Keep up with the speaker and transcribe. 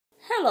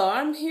Hello,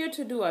 I'm here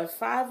to do a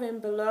 5 and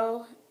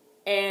below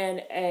and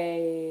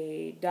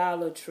a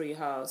Dollar Tree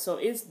haul. So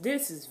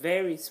this is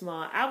very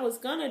small. I was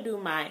gonna do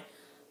my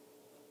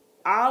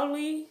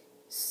Ollie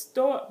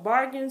store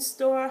bargain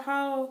store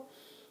haul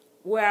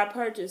where I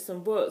purchased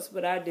some books,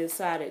 but I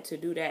decided to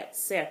do that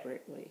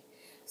separately.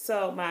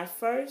 So my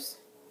first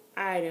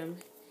item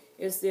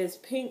is this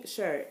pink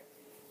shirt,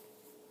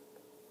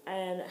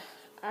 and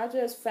I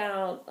just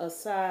found a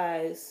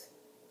size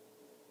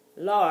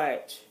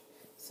large.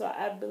 So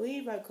I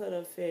believe I could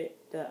have fit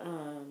the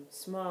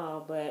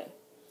small, but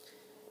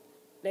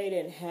they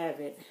didn't have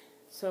it.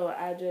 So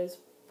I just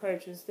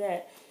purchased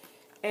that.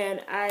 And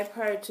I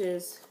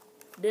purchased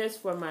this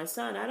for my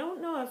son. I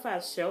don't know if I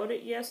showed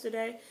it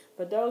yesterday,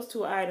 but those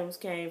two items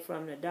came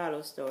from the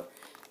dollar store.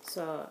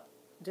 So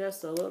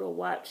just a little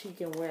watch he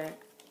can wear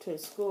to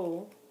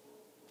school.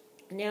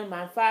 Now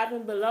my 5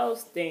 and below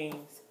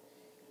things,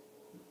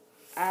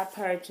 I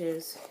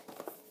purchased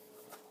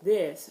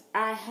this.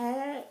 I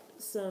had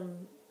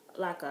some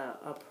like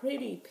a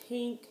pretty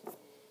pink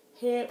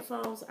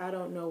headphones. I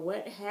don't know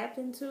what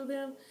happened to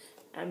them.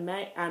 I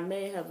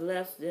may have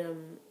left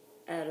them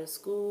at a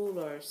school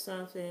or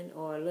something,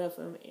 or left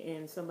them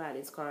in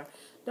somebody's car.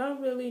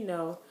 Don't really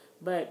know,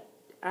 but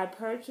I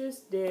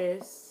purchased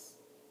this,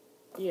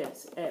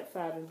 yes, at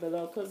 5 and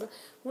below, because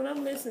when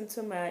I'm listening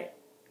to my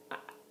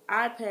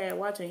iPad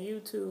watching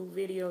YouTube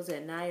videos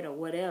at night or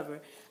whatever,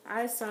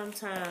 I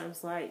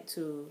sometimes like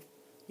to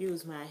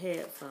use my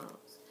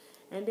headphones.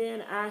 And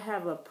then I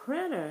have a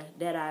printer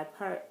that I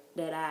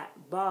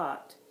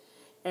bought,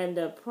 and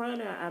the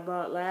printer I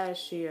bought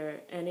last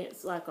year, and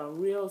it's like a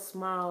real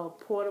small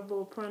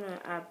portable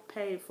printer I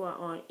paid for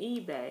on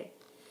eBay,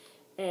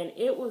 and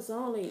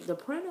the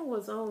printer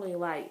was only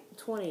like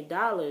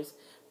 $20,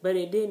 but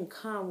it didn't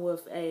come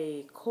with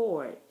a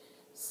cord,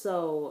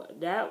 so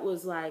that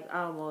was like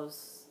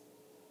almost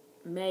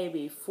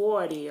maybe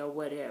 40 or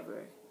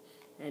whatever.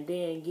 And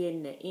then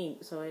getting the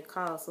ink, so it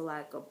costs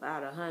like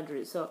about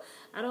 $100. So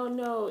I don't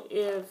know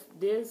if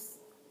this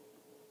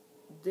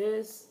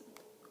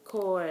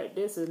cord,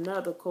 this is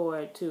another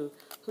cord to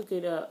hook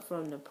it up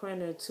from the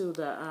printer to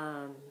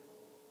the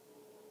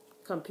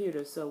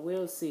computer. So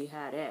we'll see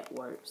how that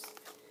works.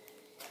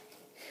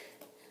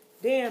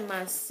 Then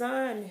my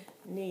son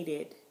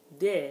needed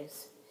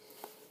this.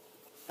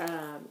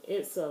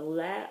 It's a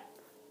lap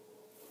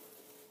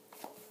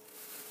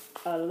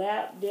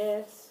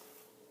desk.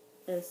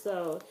 And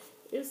so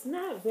it's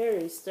not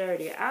very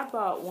sturdy. I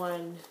bought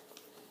one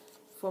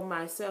for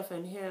myself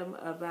and him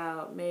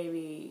about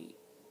maybe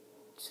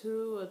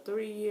 2 or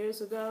 3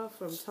 years ago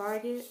from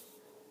Target.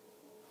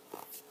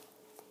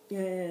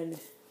 And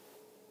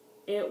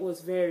it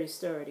was very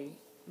sturdy.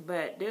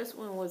 But this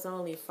one was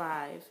only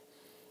 $5.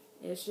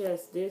 It's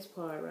just this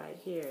part right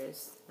here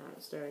is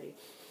not sturdy.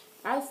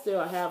 I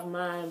still have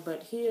mine,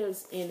 but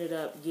this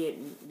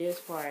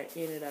part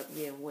ended up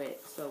getting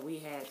wet. So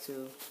we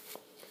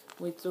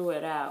threw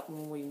it out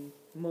when we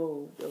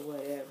moved or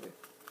whatever.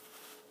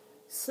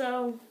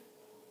 So,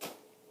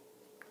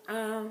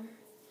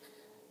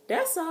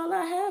 that's all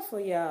I have for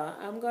y'all.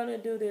 I'm going to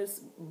do this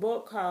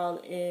book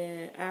haul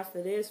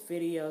after this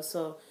video.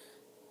 So,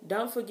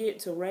 don't forget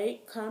to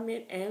rate,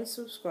 comment, and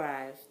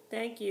subscribe.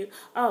 Thank you.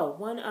 Oh,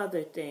 one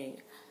other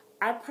thing.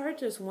 I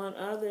purchased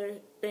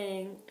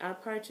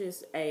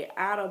a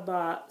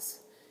out-of-box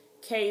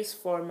case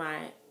for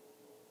my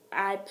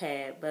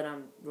iPad, but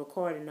I'm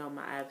recording on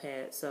my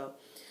iPad, so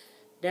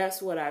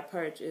that's what I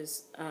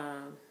purchased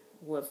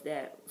with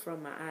that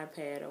from my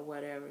iPad or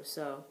whatever.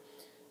 So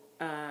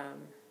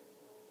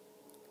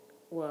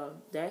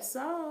well, that's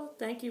all.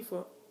 Thank you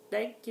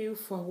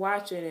for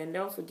watching, and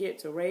don't forget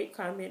to rate,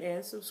 comment,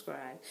 and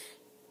subscribe.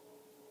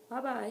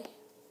 Bye bye.